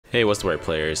Hey, what's the word,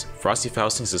 players? Frosty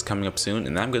Faustings is coming up soon,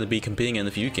 and I'm going to be competing in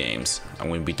a few games. I'm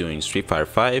going to be doing Street Fighter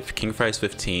V, King of Fighters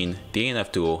 15,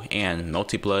 DNF Duel, and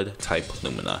Multi Blood Type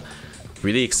Lumina.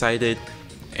 Really excited,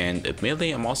 and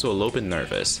admittedly I'm also a little bit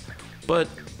nervous, but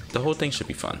the whole thing should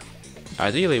be fun.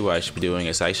 Ideally what I should be doing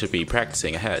is I should be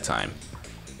practicing ahead of time,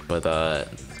 but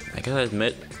I gotta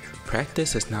admit,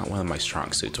 practice is not one of my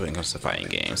strong suits when it comes to fighting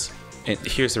games. And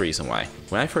here's the reason why.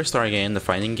 When I first started getting into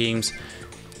fighting games,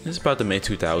 this is about the mid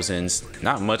 2000s,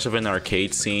 not much of an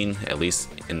arcade scene, at least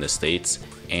in the States,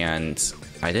 and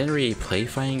I didn't really play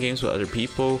fighting games with other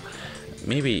people,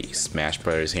 maybe Smash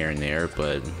Brothers here and there,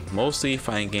 but mostly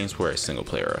fighting games were a single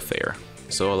player affair.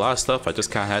 So a lot of stuff I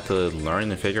just kind of had to learn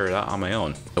and figure it out on my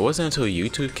own. It wasn't until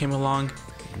YouTube came along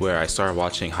where I started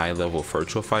watching high level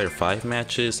Virtua Fighter 5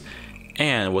 matches,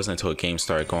 and it wasn't until a game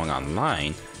started going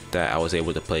online that I was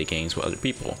able to play games with other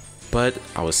people. But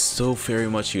I was still very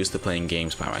much used to playing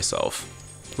games by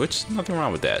myself, which nothing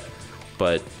wrong with that.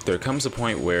 But there comes a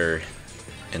point where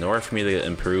in order for me to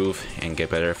improve and get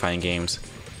better at fighting games,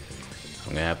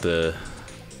 I'm gonna have to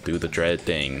do the dreaded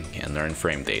thing and learn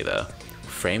frame data.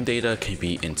 Frame data can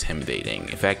be intimidating.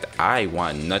 In fact, I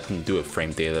want nothing to do with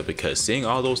frame data because seeing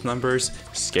all those numbers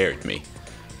scared me.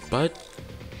 But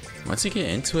once you get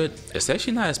into it, it's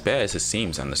actually not as bad as it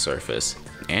seems on the surface.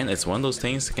 And it's one of those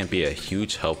things that can be a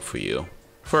huge help for you.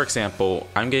 For example,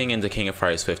 I'm getting into King of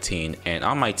Fighters 15, and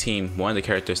on my team, one of the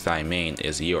characters that I main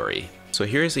is Iori. So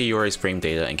here's Iori's frame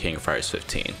data in King of Fighters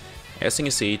 15. As you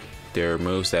can see, there are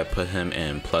moves that put him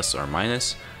in plus or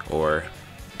minus, or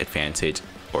advantage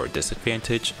or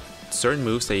disadvantage. Certain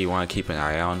moves that you want to keep an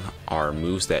eye on are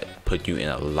moves that put you in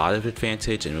a lot of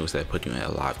advantage and moves that put you in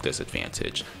a lot of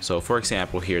disadvantage. So for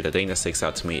example here, the thing that sticks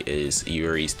out to me is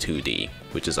Iori's 2D,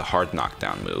 which is a hard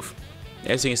knockdown move.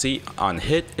 As you can see, on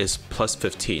hit is plus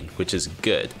 15, which is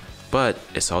good, but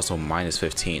it's also minus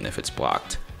 15 if it's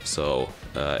blocked. So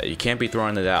you can't be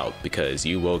throwing it out because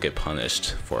you will get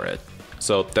punished for it.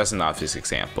 So that's an obvious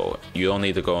example. You don't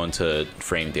need to go into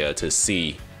frame data to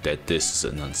see that this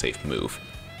is an unsafe move.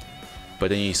 But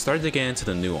then you start to get into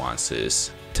the nuances.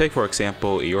 Take for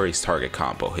example Iori's target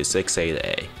combo, his 6A to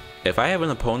A. If I have an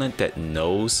opponent that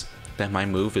knows that my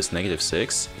move is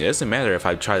 -6, it doesn't matter if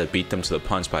I try to beat them to the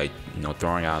punch by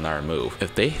throwing out another move.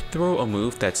 If they throw a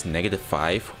move that's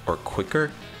 -5 or quicker,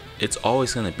 it's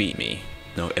always gonna beat me.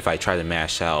 If I try to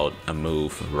mash out a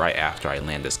move right after I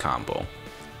land this combo.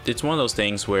 It's one of those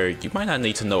things where you might not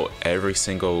need to know every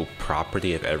single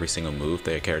property of every single move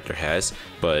that your character has,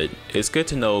 but it's good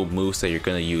to know moves that you're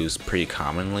going to use pretty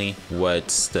commonly,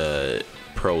 what's the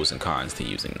pros and cons to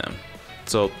using them.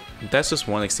 So that's just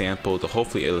one example to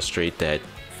hopefully illustrate that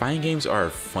fighting games are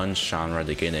a fun genre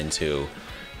to get into,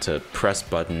 to press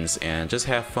buttons and just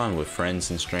have fun with friends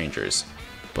and strangers.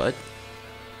 But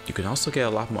you can also get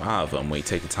a lot more out of them when you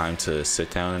take the time to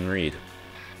sit down and read.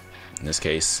 In this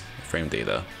case, frame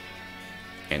data.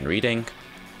 And reading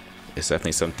is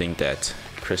definitely something that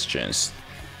Christians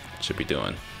should be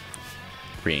doing.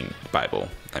 Reading the Bible,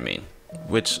 I mean.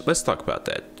 Which, let's talk about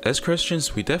that. As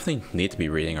Christians, we definitely need to be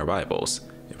reading our Bibles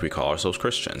if we call ourselves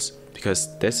Christians,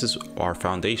 because this is our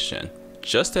foundation.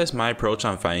 Just as my approach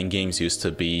on fighting games used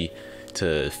to be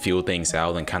to feel things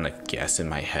out and kind of guess in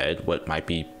my head what might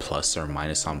be plus or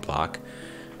minus on block,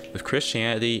 with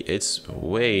Christianity, it's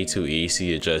way too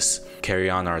easy to just carry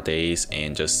on our days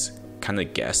and just kind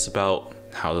of guess about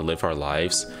how to live our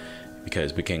lives,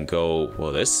 because we can go,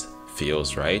 well, this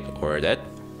feels right, or that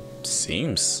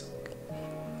seems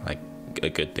like a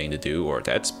good thing to do, or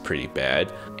that's pretty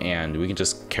bad, and we can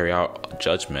just carry out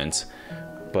judgment.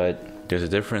 But there's a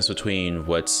difference between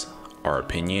what's our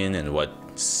opinion and what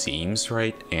seems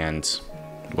right and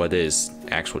what is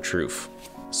actual truth.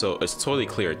 So it's totally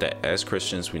clear that as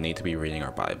Christians we need to be reading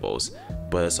our Bibles,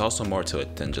 but it's also more to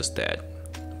it than just that.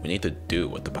 We need to do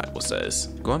what the Bible says.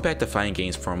 Going back to fighting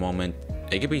games for a moment,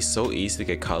 it can be so easy to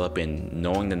get caught up in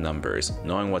knowing the numbers,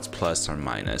 knowing what's plus or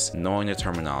minus, knowing the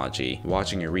terminology,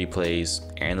 watching your replays,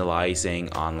 analyzing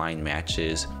online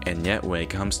matches, and yet when it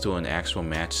comes to an actual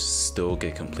match, still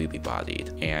get completely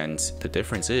bodied. And the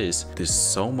difference is, there's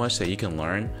so much that you can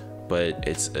learn, but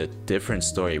it's a different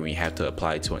story when you have to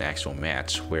apply it to an actual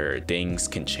match where things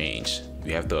can change.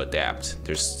 You have to adapt.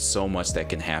 There's so much that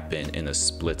can happen in a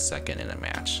split second in a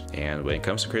match. And when it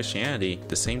comes to Christianity,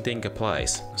 the same thing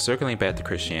applies. Circling back to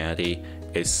Christianity,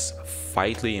 it's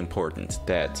vitally important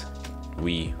that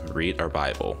we read our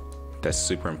Bible. That's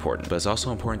super important. But it's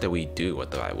also important that we do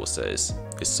what the Bible says.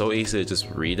 It's so easy to just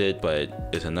read it, but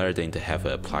it's another thing to have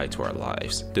it apply to our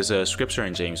lives. There's a scripture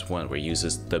in James 1 where it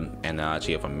uses the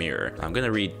analogy of a mirror. I'm going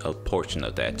to read a portion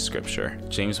of that scripture.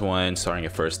 James 1, starting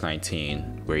at verse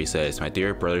 19, where he says, "My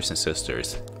dear brothers and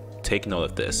sisters, take note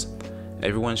of this.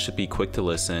 Everyone should be quick to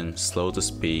listen, slow to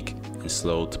speak, and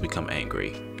slow to become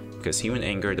angry, because human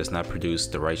anger does not produce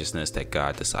the righteousness that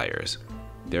God desires.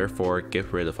 Therefore,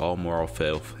 get rid of all moral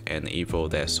filth and evil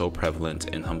that is so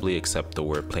prevalent, and humbly accept the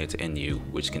word planted in you,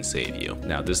 which can save you."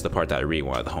 Now, this is the part that I really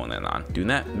wanted to hone in on. Do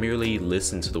not merely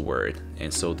listen to the word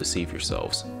and so deceive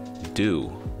yourselves. Do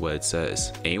what it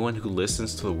says. Anyone who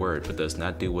listens to the word but does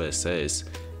not do what it says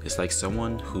is like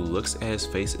someone who looks at his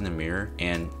face in the mirror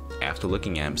and, after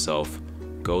looking at himself,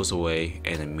 goes away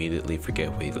and immediately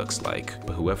forget what he looks like.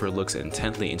 But whoever looks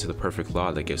intently into the perfect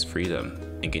law that gives freedom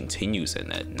and continues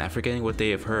in it, not forgetting what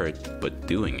they have heard, but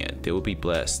doing it, they will be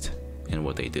blessed in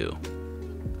what they do.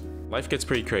 Life gets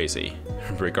pretty crazy,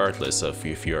 regardless of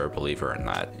if you're a believer or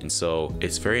not. And so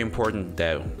it's very important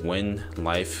that when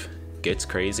life gets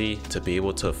crazy, to be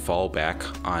able to fall back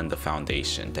on the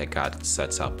foundation that God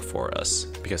sets out before us,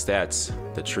 because that's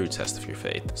the true test of your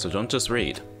faith. So don't just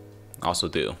read, also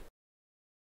do.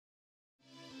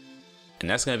 And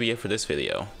that's going to be it for this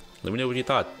video. Let me know what you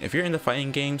thought. If you're into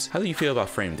fighting games, how do you feel about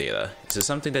frame data? Is it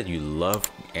something that you love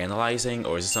analyzing,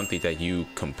 or is it something that you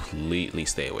completely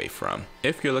stay away from?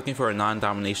 If you're looking for a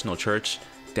non-denominational church,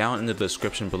 down in the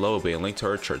description below will be a link to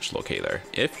our church locator.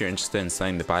 If you're interested in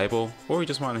studying the Bible, or you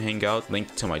just want to hang out,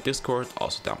 link to my Discord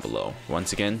also down below.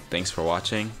 Once again, thanks for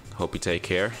watching. Hope you take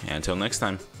care, and until next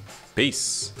time,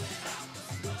 peace!